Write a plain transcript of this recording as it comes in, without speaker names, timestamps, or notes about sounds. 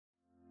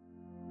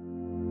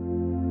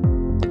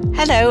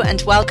Hello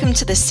and welcome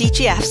to the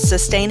CGF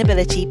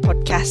Sustainability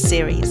Podcast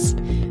Series.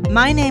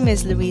 My name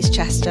is Louise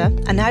Chester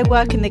and I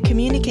work in the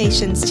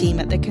communications team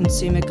at the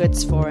Consumer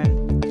Goods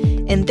Forum.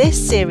 In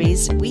this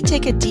series, we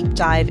take a deep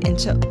dive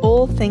into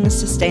all things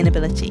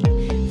sustainability,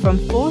 from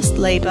forced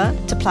labour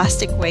to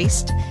plastic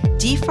waste,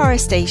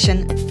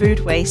 deforestation,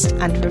 food waste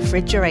and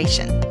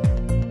refrigeration.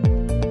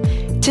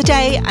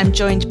 Today, I'm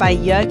joined by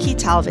Jyrki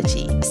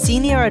Talvitie,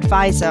 Senior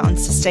Advisor on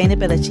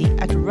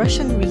Sustainability at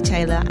Russian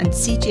retailer and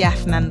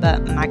CGF member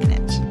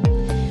Magnet.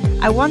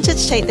 I wanted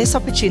to take this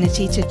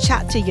opportunity to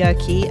chat to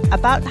Jyrki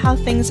about how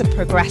things are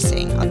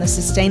progressing on the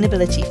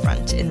sustainability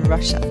front in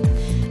Russia,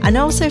 and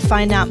also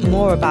find out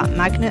more about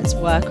Magnet's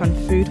work on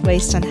food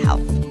waste and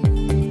health.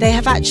 They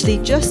have actually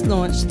just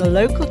launched the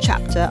local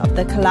chapter of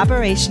the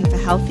Collaboration for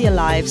Healthier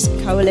Lives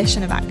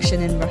Coalition of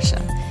Action in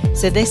Russia,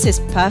 so this is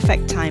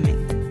perfect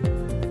timing.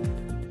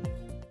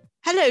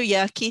 Hello,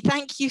 Jyrki.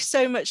 Thank you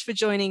so much for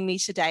joining me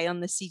today on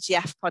the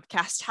CGF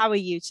podcast. How are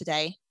you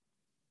today?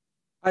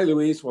 Hi,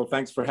 Louise. Well,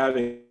 thanks for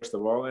having me, first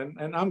of all,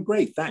 and I'm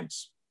great.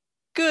 Thanks.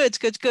 Good.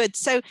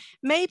 So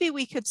maybe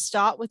we could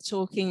start with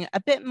talking a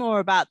bit more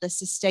about the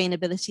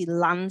sustainability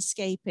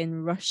landscape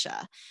in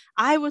Russia.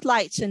 I would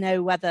like to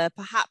know whether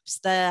perhaps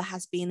there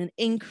has been an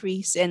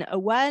increase in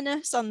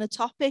awareness on the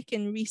topic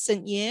in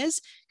recent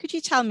years. Could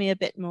you tell me a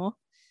bit more?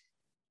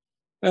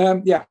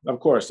 Yeah, of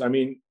course. I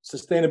mean,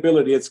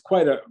 sustainability, it's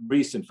quite a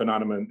recent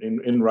phenomenon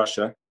in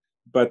Russia,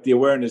 but the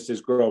awareness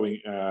is growing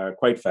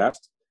quite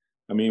fast.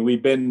 I mean,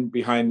 we've been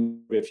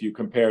behind if you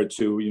compare it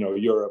to,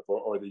 Europe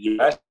or the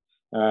US,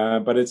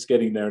 but it's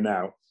getting there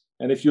now.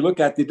 And if you look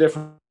at the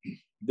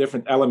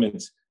different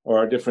elements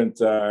or different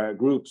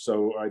groups,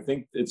 so I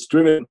think it's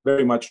driven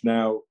very much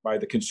now by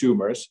the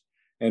consumers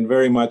and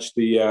very much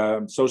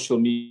the social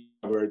media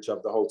coverage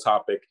of the whole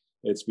topic.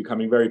 It's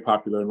becoming very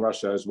popular in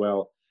Russia as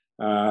well.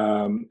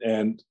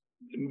 And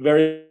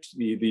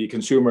the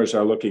consumers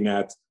are looking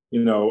at,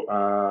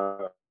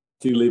 healthy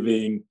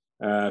living,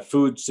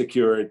 food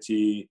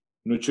security,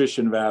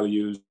 nutrition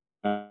values,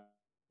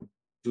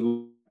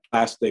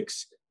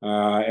 plastics,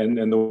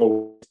 and the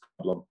whole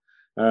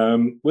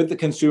problem. With the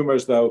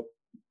consumers, though,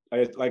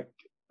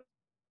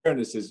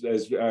 awareness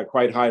is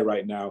quite high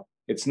right now.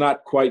 It's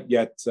not quite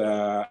yet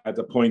at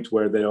the point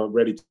where they are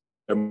ready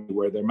to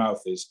where their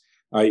mouth is,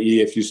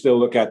 i.e., if you still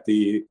look at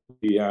the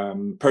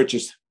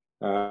purchase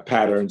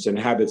patterns and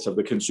habits of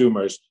the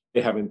consumers, they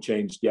haven't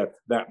changed yet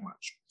that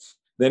much.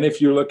 Then if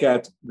you look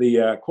at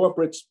the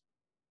corporates,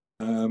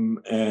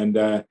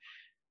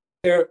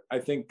 there, I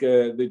think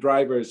the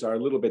drivers are a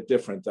little bit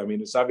different. I mean,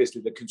 it's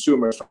obviously the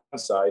consumers on one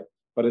side,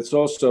 but it's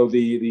also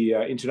the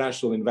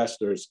international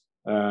investors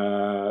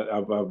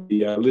of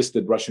the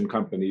listed Russian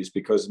companies,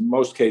 because in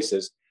most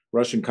cases,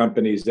 Russian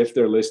companies, if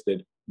they're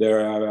listed,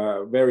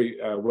 they're very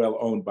well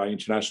owned by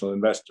international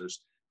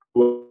investors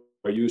who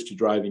are used to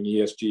driving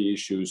ESG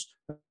issues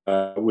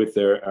with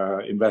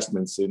their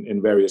investments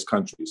in various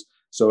countries.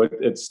 So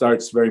it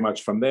starts very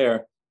much from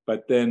there.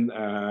 But then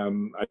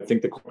I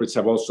think the corporates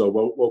have also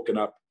woken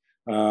up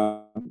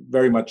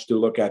very much to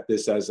look at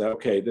this as,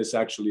 okay, this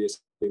actually is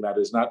something that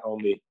is not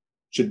only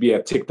should be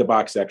a tick the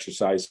box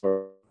exercise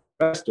for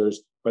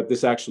investors, but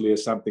this actually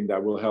is something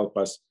that will help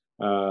us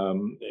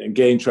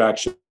gain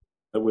traction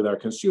with our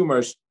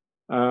consumers,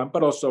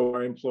 but also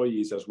our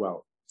employees as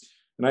well.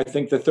 And I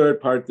think the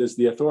third part is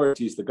the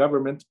authorities, the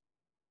government.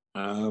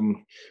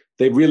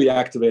 They've really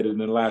activated in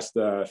the last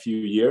few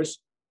years,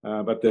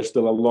 but there's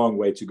still a long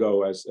way to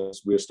go as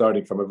we're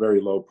starting from a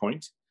very low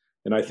point.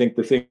 And I think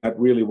the thing that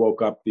really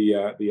woke up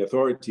the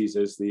authorities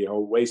is the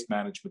whole waste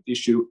management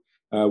issue,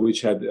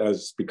 which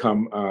has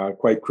become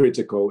quite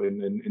critical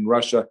in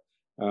Russia.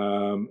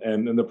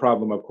 And the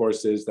problem, of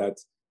course, is that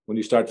when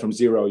you start from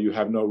zero, you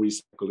have no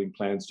recycling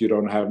plants, you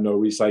don't have no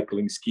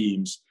recycling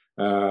schemes,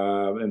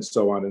 and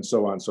so on and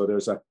so on. So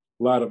there's a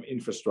lot of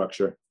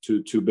infrastructure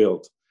to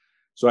build.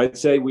 So I'd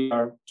say we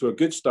are to a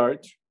good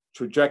start.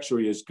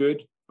 Trajectory is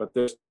good, but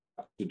there's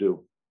to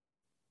do.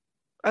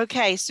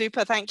 Okay,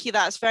 super. Thank you.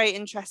 That's very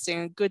interesting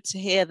and good to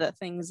hear that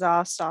things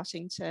are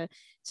starting to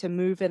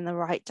move in the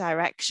right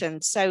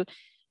direction. So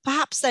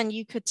perhaps then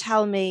you could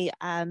tell me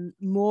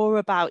more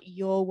about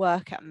your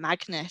work at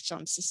Magnet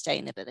on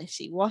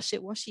sustainability. What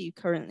are you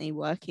currently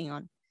working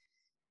on?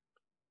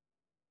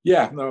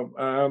 Yeah,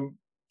 no,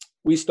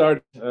 we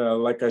started,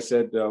 like I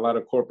said, a lot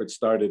of corporates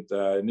started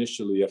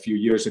initially a few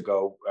years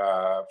ago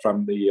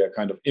from the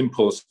kind of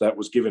impulse that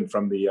was given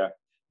from the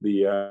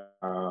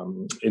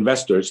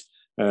investors.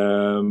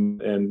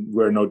 And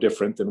we're no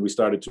different. And we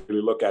started to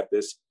really look at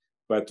this,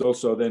 but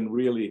also then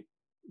really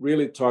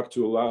talk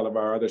to a lot of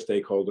our other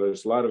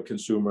stakeholders, a lot of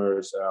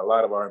consumers, a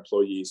lot of our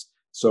employees.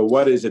 So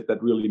what is it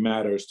that really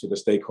matters to the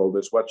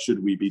stakeholders? What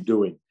should we be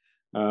doing?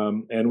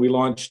 And we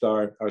launched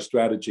our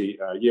strategy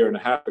a year and a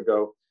half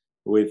ago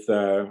with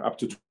up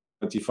to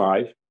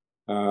 25.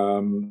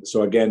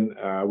 So again,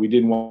 we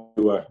didn't want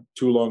to do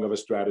too long of a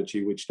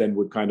strategy, which then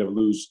would kind of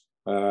lose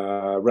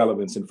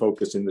relevance and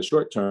focus in the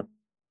short term.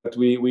 But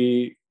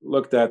we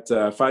looked at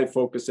 5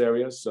 focus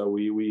areas. So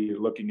we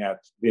looking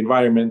at the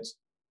environment,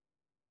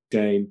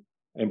 chain,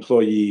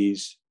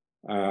 employees,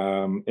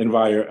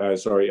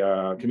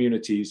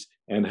 communities,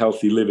 and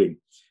healthy living,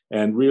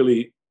 and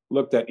really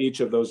looked at each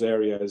of those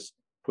areas,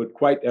 put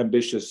quite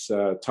ambitious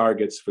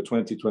targets for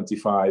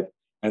 2025,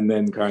 and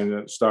then kind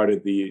of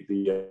started the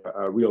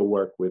real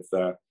work with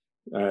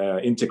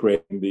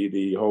integrating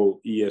the whole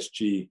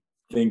ESG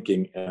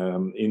thinking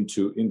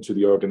into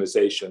the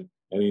organization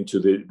and into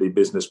the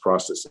business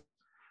process.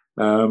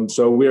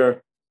 So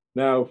we're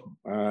now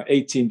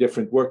 18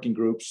 different working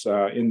groups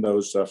in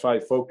those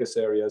 5 focus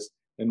areas,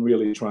 and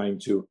really trying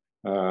to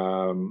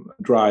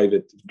drive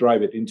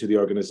it into the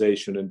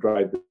organization and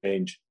drive the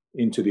change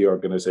into the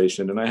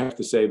organization. And I have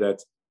to say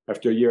that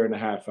after a year and a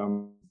half,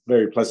 I'm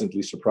very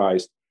pleasantly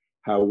surprised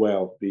how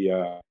well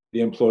the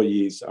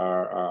employees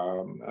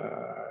are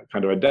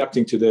kind of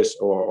adapting to this,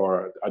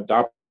 or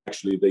adopt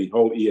actually the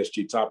whole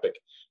ESG topic.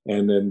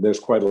 And then there's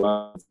quite a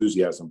lot of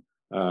enthusiasm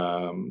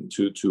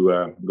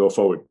to go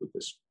forward with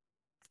this.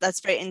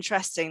 That's very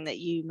interesting that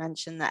you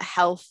mentioned that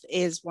health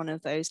is one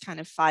of those kind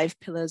of 5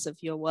 pillars of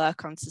your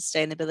work on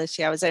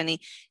sustainability. I was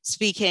only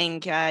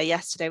speaking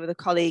yesterday with a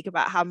colleague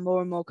about how more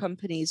and more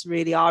companies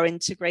really are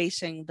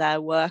integrating their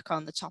work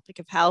on the topic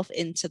of health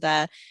into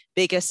their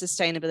bigger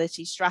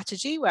sustainability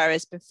strategy,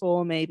 whereas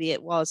before maybe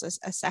it was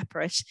a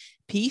separate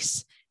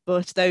piece.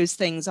 But those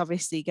things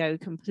obviously go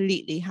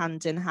completely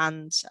hand in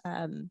hand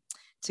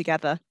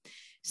together.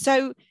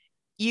 So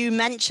you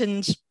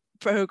mentioned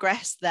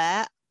progress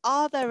there.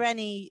 Are there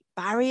any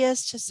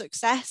barriers to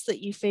success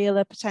that you feel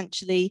are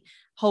potentially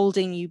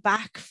holding you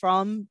back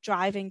from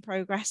driving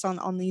progress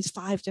on these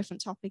 5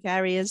 different topic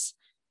areas?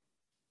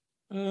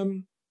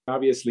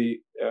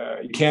 Obviously,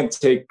 you can't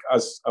take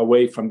us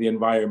away from the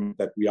environment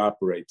that we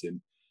operate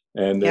in.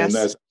 And yes.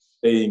 As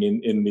saying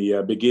in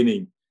the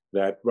beginning,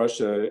 that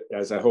Russia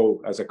as a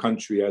whole, as a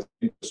country, as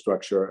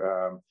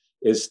infrastructure,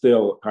 is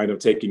still kind of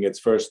taking its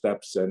first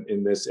steps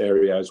in this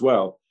area as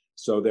well.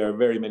 So there are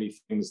very many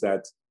things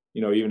that,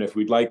 even if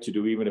we'd like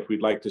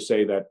to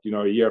say that,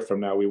 a year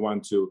from now, we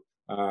want to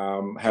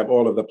have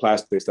all of the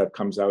plastics that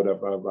comes out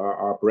of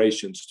our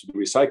operations to be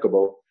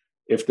recyclable.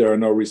 If there are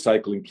no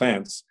recycling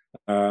plants,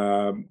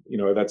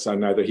 that's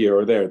neither here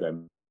or there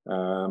then.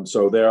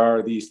 So there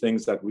are these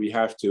things that we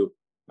have to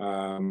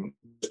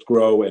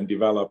grow and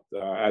develop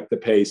at the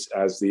pace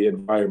as the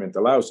environment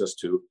allows us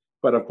to.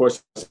 But of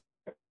course,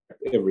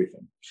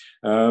 everything.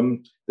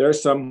 There are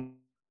some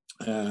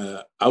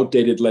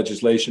outdated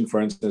legislation,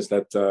 for instance,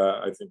 that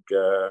I think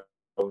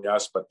only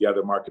us, but the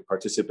other market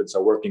participants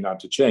are working on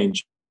to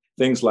change.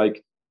 Things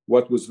like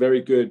what was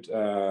very good,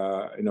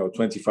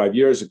 25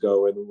 years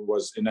ago, and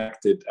was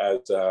enacted as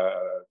for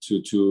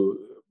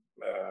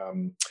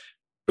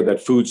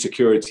that food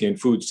security and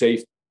food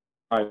safety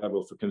high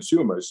level for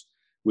consumers,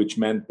 which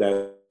meant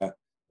that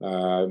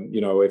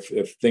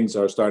if things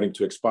are starting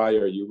to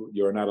expire,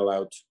 you're not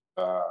allowed to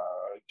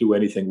do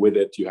anything with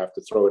it. You have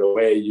to throw it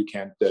away. You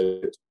can't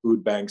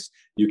food banks.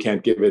 You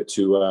can't give it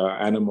to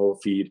animal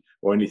feed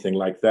or anything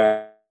like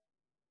that.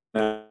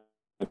 And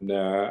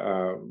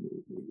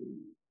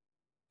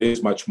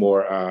is much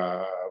more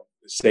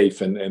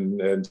safe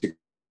and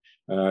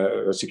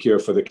secure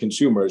for the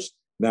consumers.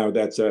 Now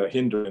that's a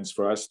hindrance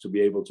for us to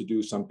be able to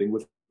do something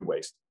with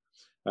waste.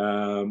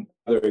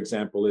 Other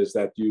example is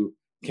that you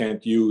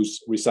can't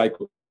use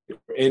recycled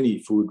for any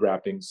food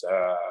wrappings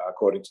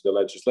according to the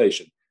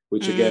legislation,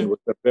 which again was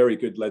a very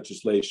good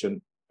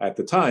legislation at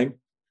the time.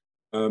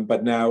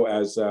 But now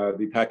as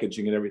the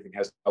packaging and everything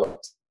has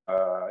developed,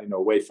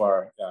 way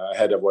far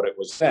ahead of what it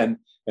was then,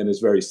 and is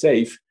very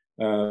safe.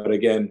 But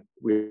again,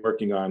 we're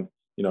working on,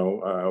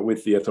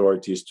 with the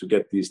authorities to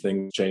get these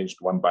things changed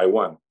one by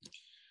one.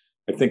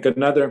 I think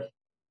another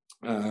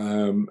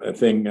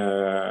thing,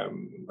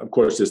 of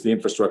course, is the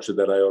infrastructure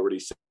that I already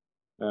said,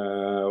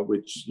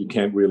 which you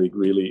can't really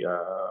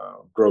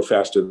grow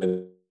faster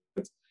than.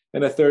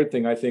 And a third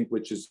thing, I think,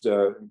 which is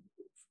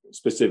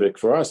specific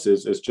for us,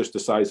 is just the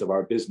size of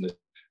our business.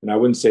 And I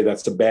wouldn't say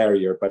that's a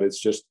barrier, but it's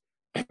just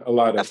a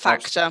lot of a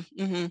factor.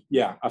 Mm-hmm.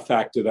 Yeah, a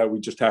factor that we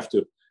just have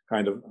to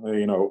kind of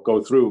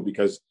go through,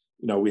 because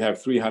we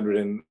have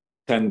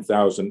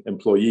 310,000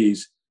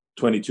 employees,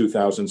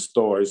 22,000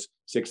 stores,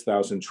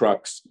 6,000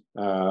 trucks,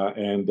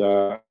 and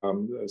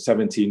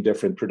 17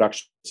 different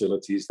production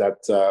facilities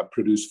that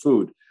produce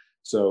food.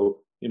 So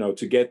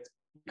to get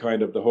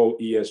kind of the whole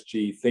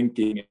ESG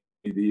thinking,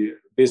 the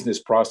business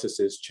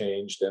processes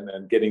changed,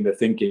 and getting the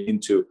thinking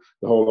into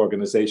the whole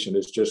organization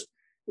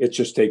it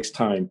just takes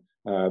time.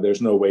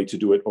 There's no way to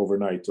do it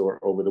overnight or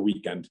over the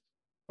weekend.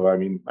 So,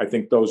 I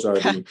think those are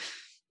the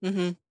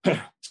mm-hmm.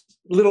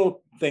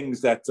 little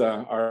things that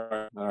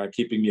are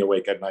keeping me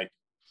awake at night.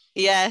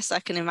 Yes, I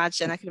can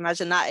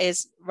imagine. That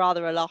is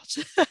rather a lot.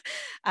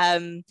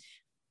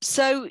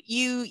 So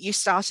you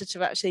started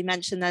to actually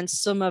mention then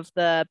some of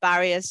the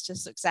barriers to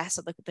success,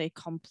 or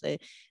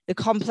the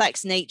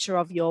complex nature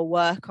of your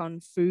work on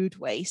food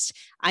waste.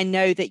 I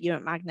know that you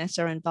at Magnet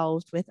are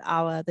involved with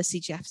the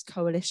CGF's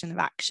Coalition of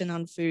Action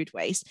on Food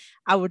Waste.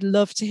 I would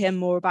love to hear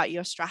more about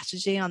your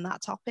strategy on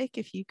that topic,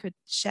 if you could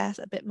share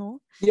a bit more.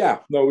 Yeah,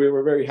 no, we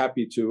were very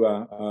happy to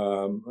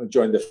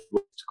join the Food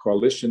Waste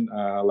Coalition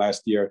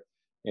last year,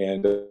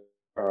 and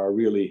are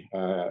really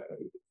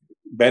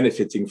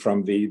benefiting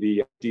from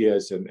the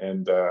ideas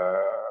and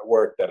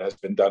work that has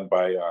been done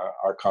by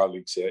our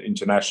colleagues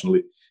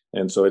internationally.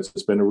 And so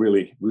it's been a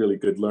really, really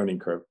good learning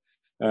curve.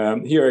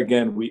 Here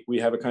again, we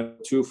have a kind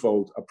of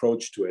twofold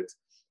approach to it.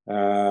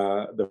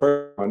 The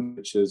first one,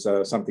 which is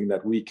something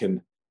that we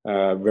can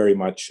very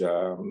much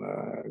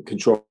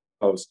control,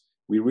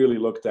 we really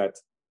looked at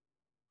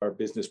our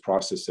business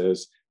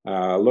processes,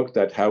 looked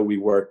at how we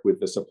work with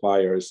the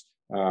suppliers,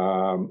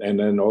 and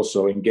then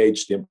also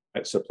engaged the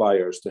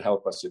suppliers to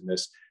help us in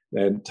this,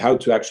 and how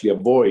to actually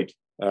avoid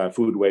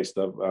food waste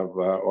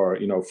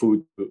or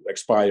food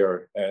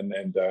expire and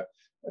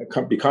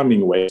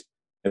becoming waste.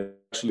 And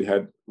actually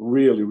had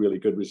really, really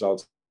good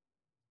results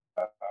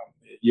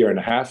year and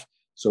a half.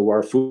 So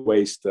our food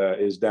waste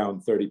is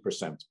down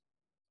 30%.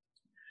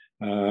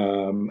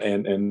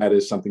 And that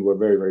is something we're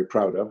very, very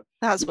proud of.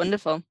 That's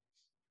wonderful.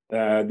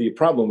 The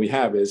problem we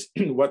have is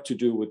what to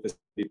do with the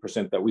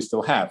 30% that we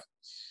still have.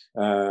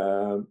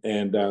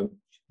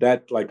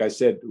 That, like I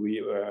said,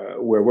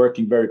 we're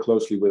working very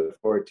closely with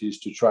authorities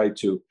to try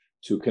to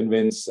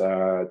convince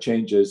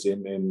changes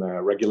in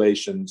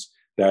regulations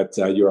that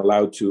you're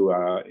allowed to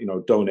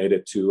donate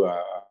it to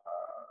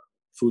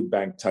food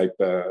bank type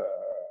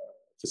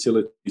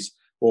facilities,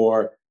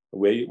 or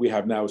we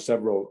have now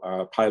several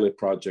pilot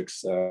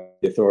projects the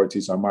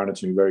authorities are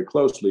monitoring very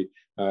closely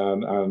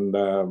on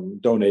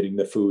donating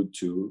the food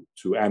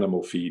to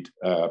animal feed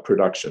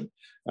production.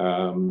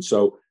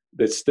 So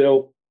it's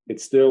still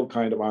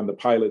kind of on the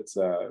pilot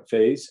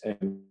phase,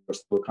 and we're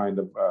still kind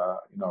of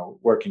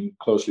working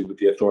closely with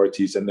the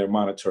authorities, and they're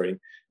monitoring,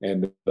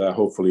 and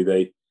hopefully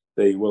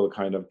they will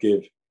kind of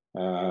give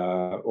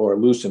or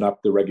loosen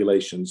up the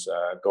regulations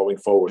going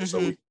forward, so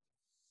we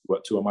go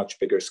to a much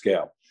bigger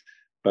scale.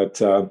 But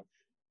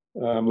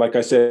like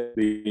I said,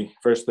 the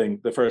first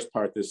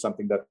part is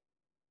something that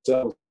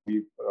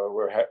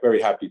we're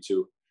very happy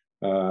to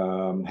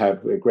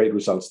have great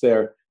results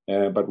there.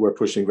 But we're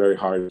pushing very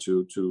hard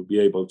to be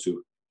able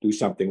to do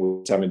something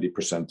with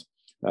 70%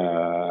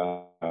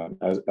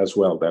 as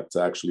well. That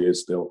actually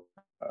is still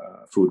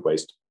food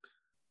waste.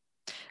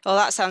 Well,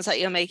 that sounds like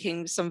you're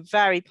making some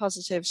very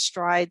positive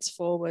strides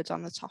forward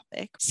on the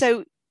topic.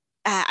 So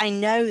I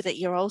know that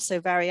you're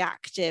also very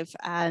active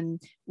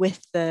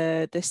with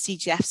the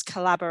CGF's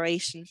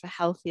Collaboration for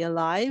Healthier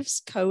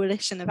Lives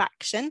Coalition of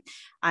Action.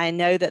 I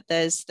know that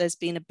there's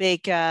been a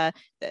big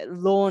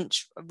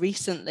launch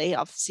recently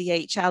of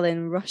CHL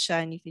in Russia,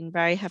 and you've been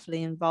very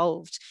heavily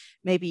involved.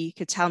 Maybe you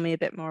could tell me a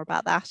bit more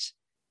about that.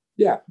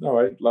 Yeah, no,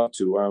 I'd love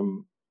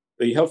to.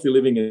 The healthy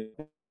living,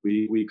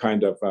 we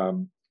kind of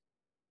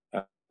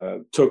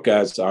took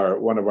as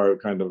one of our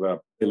kind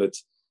of pilot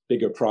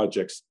bigger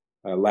projects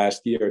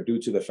last year, due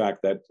to the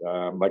fact that,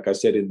 like I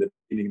said in the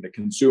beginning, the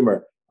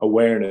consumer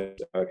awareness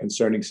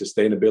concerning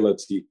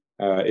sustainability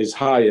is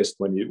highest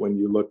when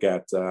you look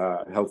at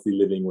healthy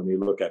living, when you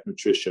look at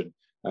nutrition,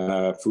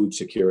 food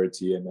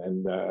security,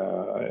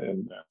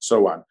 and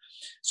so on.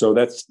 So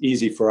that's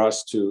easy for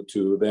us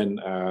to then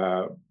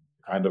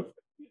kind of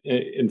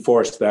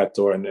enforce that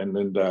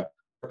and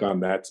work on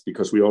that,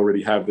 because we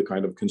already have the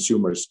kind of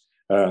consumers'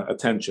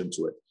 attention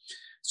to it.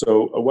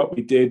 So what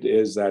we did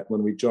is that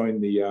when we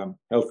joined the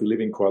Healthy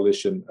Living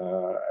Coalition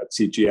at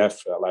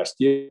CGF last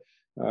year,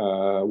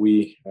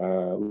 we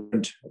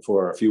learned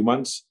for a few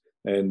months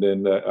and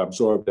then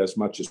absorbed as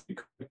much as we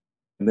could.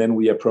 And then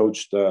we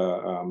approached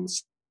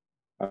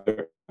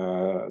other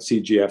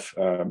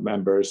CGF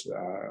members,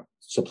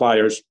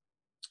 suppliers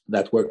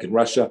that work in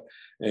Russia,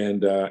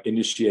 and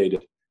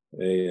initiated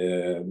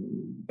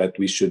that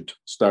we should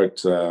start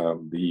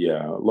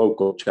the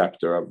local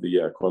chapter of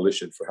the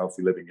Coalition for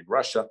Healthy Living in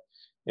Russia.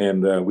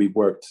 And we've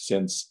worked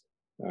since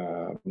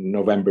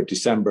November,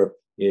 December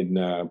in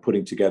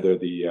putting together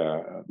the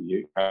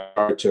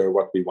charter,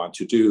 what we want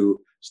to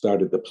do,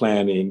 started the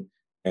planning,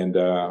 and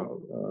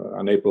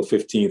on April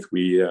 15th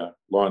we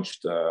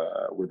launched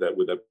with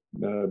a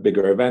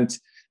bigger event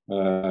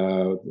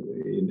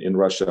in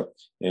Russia,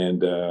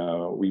 and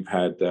we've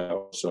had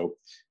also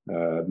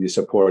the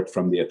support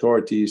from the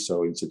authorities,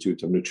 so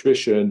Institute of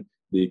Nutrition,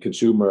 the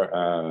Consumer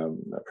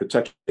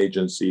Protection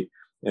Agency,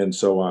 and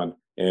so on.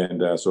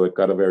 And so it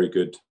got a very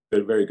good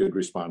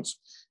response.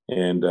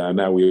 And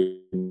now we're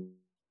in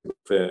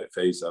the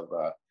phase of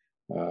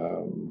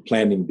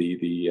planning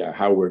the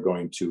how we're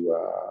going to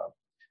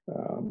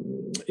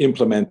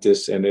implement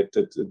this. And it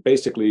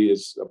basically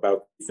is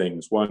about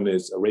things. One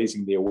is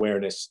raising the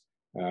awareness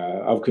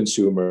of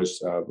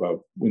consumers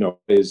of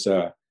is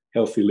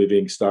healthy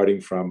living, starting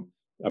from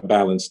a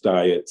balanced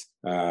diet,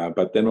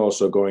 but then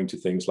also going to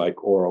things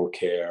like oral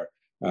care,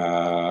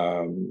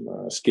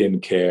 skin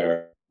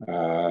care,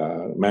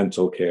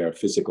 mental care,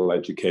 physical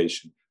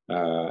education,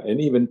 and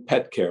even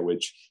pet care,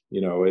 which,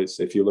 is,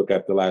 if you look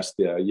at the last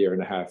year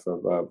and a half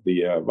of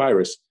the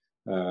virus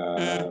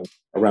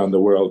around the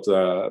world,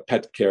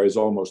 pet care is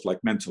almost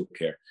like mental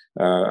care.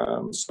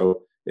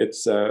 So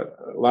it's a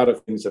lot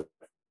of things that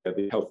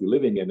the healthy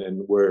living in,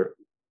 and we're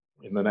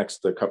in the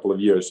next couple of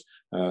years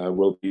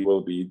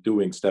we'll be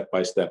doing step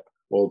by step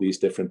all these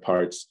different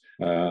parts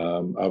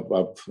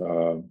of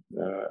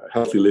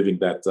healthy living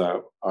that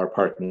our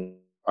partner,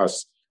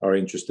 us, are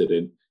interested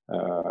in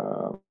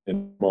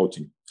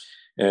promoting.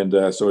 And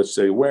so it's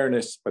the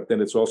awareness, but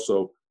then it's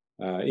also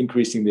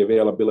increasing the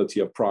availability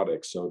of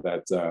products, so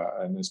that,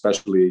 and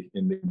especially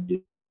in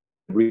the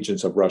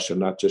regions of Russia,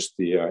 not just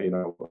the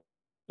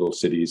little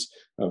cities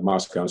of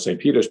Moscow and St.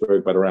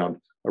 Petersburg, but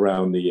around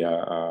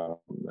the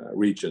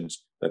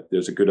regions, that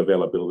there's a good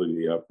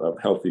availability of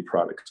healthy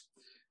products.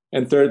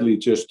 And thirdly,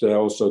 just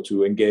also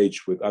to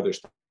engage with other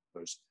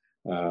stakeholders,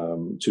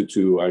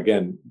 to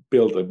again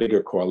build a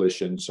bigger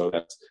coalition, so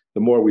that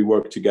the more we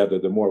work together,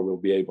 the more we'll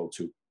be able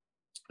to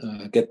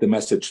get the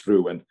message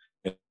through, and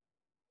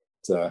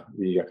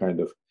the kind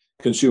of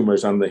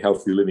consumers on the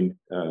healthy living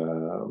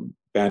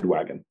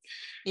bandwagon.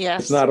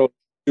 Yes, it's not all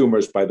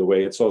consumers, by the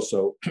way. It's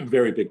also a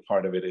very big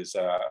part of it is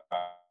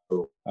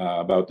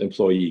about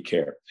employee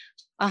care.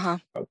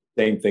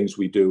 Same things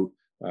we do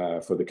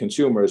for the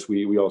consumers,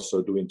 we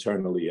also do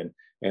internally,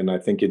 and I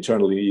think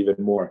internally even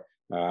more.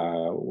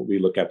 We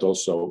look at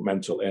also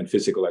mental and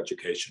physical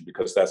education,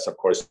 because that's, of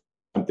course,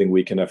 something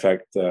we can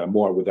affect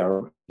more with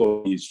our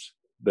employees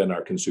than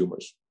our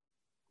consumers.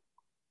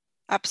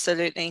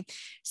 Absolutely.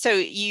 So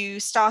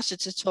you started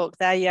to talk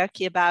there,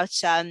 Jyrki, about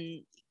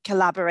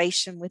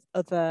collaboration with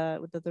other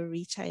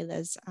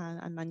retailers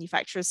and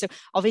manufacturers. So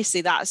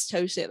obviously that's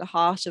totally at the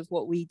heart of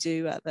what we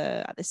do at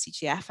the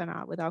CGF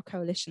and with our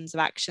coalitions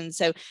of action.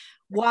 So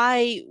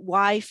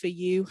why for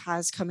you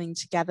has coming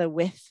together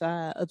with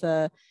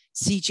other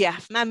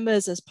CGF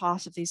members as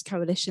part of these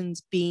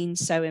coalitions been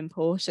so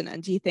important?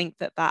 And do you think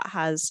that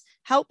has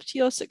helped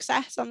your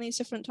success on these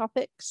different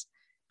topics?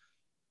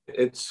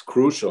 It's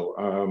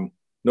crucial.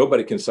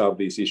 Nobody can solve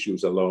these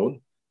issues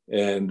alone.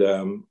 And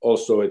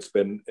also it's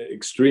been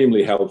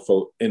extremely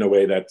helpful in a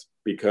way that,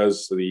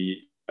 because the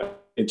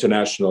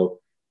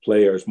international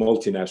players,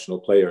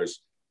 multinational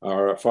players,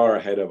 are far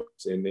ahead of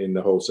us in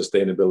the whole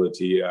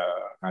sustainability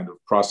kind of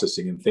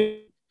processing and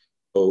thinking.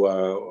 So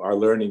our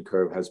learning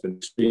curve has been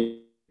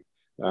extreme,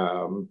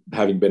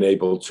 having been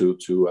able to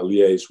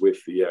liaise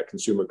with the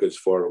Consumer Goods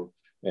Forum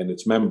and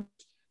its members.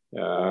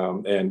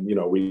 And,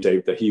 we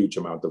saved a huge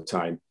amount of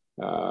time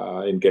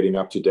in getting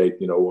up to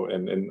date,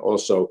 and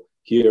also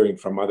hearing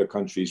from other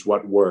countries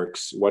what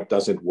works, what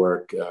doesn't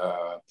work.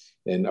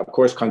 And of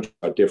course, countries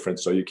are different,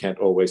 so you can't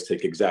always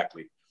take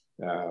exactly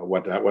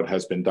what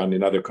has been done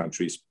in other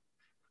countries.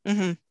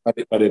 Mm-hmm.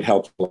 But it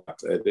helps a lot.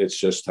 It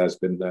just has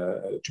been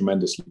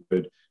tremendously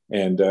good.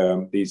 And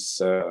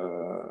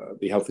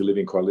the Healthy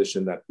Living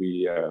Coalition that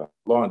we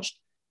launched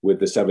with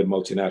the 7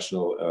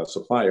 multinational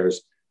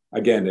suppliers,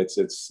 again,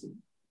 it's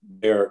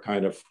their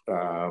kind of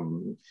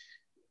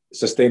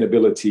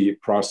sustainability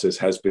process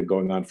has been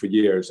going on for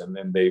years, and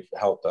then they've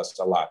helped us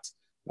a lot.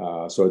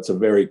 So it's a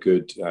very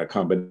good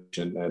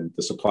combination, and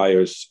the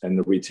suppliers and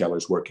the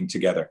retailers working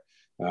together,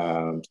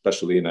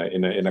 especially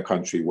in a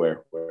country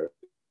where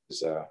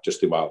it's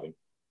just evolving.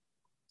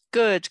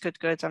 Good.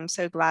 I'm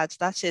so glad.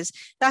 That is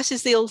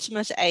the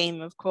ultimate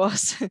aim, of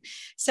course.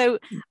 So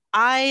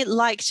I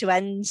like to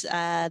end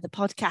the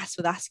podcast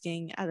with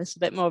asking a little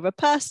bit more of a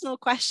personal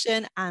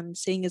question. And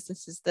seeing as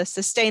this is the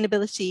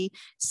sustainability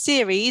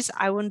series,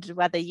 I wondered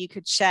whether you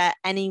could share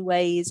any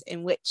ways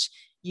in which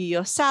you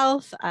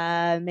yourself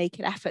make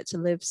an effort to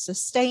live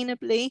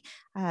sustainably.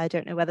 I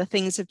don't know whether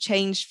things have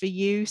changed for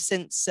you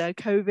since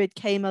COVID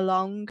came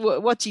along.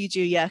 What do you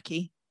do,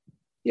 Jyrki?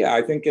 Yeah,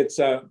 I think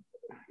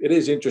it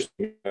is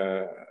interesting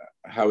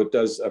how it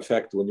does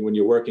affect when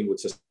you're working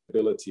with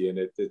sustainability, and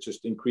it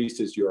just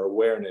increases your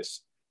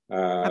awareness.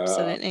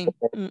 Absolutely.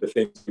 The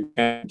things you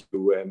can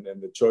do and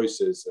the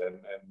choices and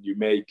you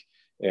make,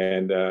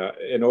 and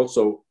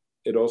also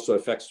it also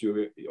affects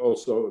you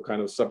also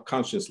kind of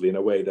subconsciously in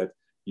a way that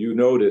you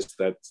notice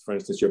that, for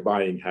instance, your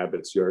buying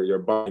habits, you're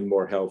buying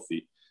more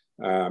healthy.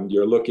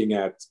 You're looking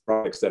at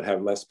products that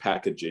have less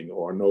packaging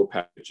or no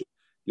packaging.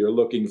 You're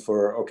looking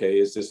for, okay,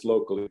 is this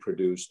locally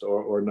produced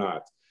or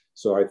not?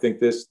 So I think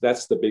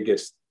that's the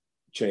biggest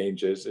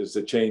change is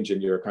the change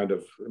in your kind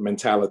of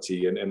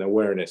mentality and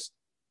awareness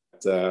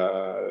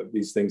that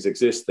these things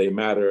exist, they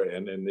matter,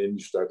 and then you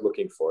start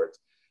looking for it.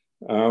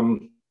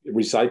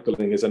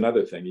 Recycling is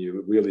another thing.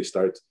 You really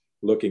start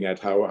looking at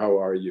how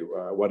are you,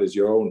 what is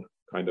your own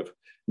kind of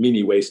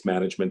mini waste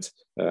management,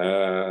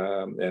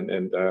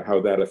 and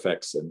how that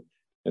affects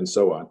and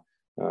so on.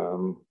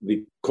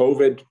 The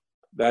COVID,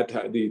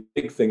 the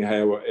big thing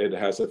how it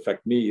has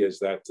affected me is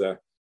that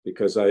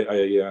because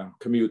I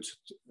commute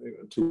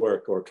to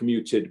work, or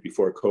commuted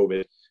before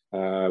COVID,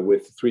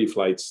 with 3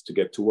 flights to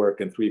get to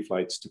work and 3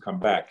 flights to come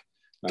back.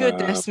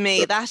 Goodness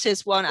me, that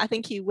is one. I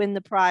think you win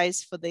the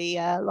prize for the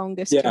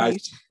longest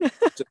commute.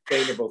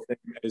 Sustainable thing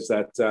is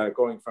that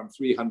going from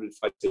 300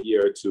 flights a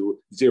year to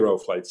 0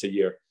 flights a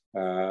year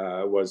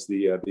was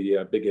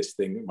the biggest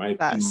thing.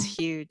 That's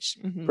huge.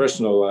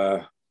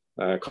 Personal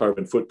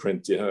carbon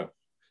footprint.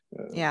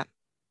 Yeah.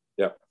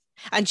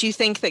 And do you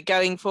think that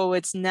going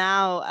forwards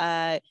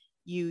now,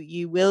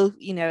 you will,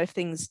 if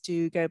things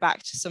do go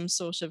back to some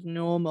sort of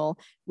normal,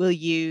 will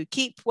you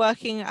keep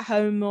working at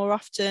home more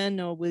often,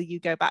 or will you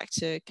go back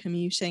to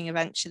commuting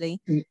eventually?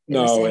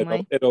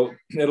 No,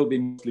 it'll be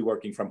mostly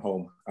working from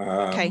home.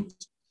 Okay.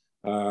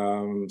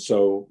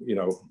 So,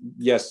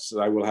 yes,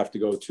 I will have to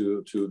go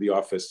to the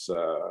office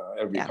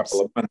every couple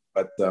of months,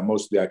 but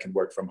mostly I can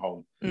work from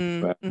home.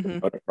 Not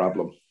a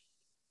problem.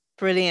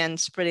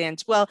 Brilliant.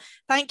 Well,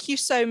 thank you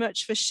so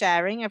much for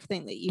sharing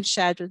everything that you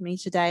shared with me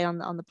today on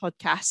the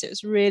podcast. It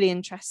was really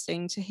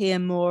interesting to hear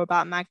more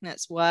about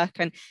Magnet's work,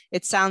 and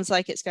it sounds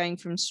like it's going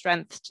from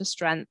strength to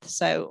strength.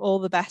 So all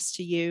the best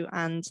to you,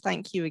 and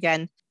thank you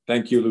again.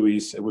 Thank you,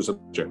 Louise. It was a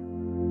pleasure.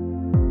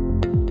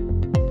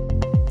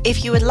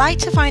 If you would like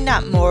to find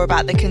out more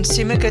about the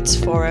Consumer Goods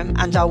Forum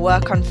and our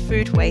work on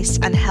food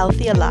waste and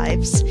healthier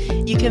lives,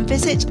 you can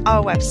visit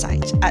our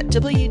website at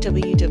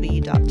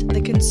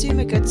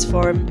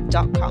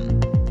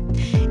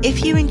www.theconsumergoodsforum.com.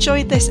 If you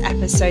enjoyed this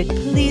episode,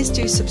 please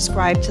do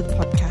subscribe to the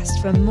podcast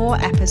for more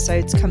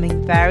episodes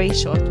coming very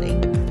shortly.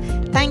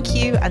 Thank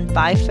you, and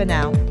bye for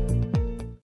now.